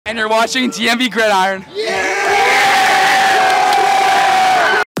and you're watching DMV Gridiron.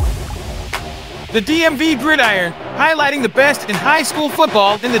 The DMV Gridiron, highlighting the best in high school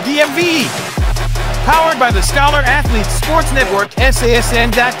football in the DMV. Powered by the Scholar Athletes Sports Network,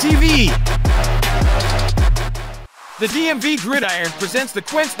 SASN.TV. The DMV Gridiron presents the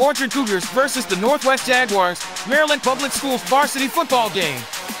Quince Orchard Cougars versus the Northwest Jaguars, Maryland Public Schools varsity football game.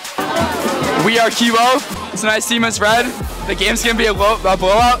 We are Kilo. Tonight's team is red. The game's gonna be a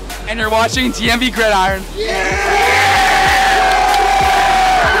blowout, and you're watching DMV Gridiron.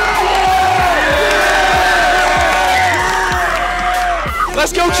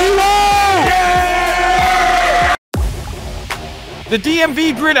 Let's go, Kilo! The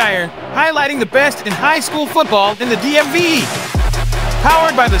DMV Gridiron, highlighting the best in high school football in the DMV.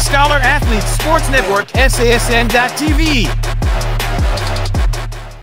 Powered by the Scholar Athletes Sports Network, SASN.TV.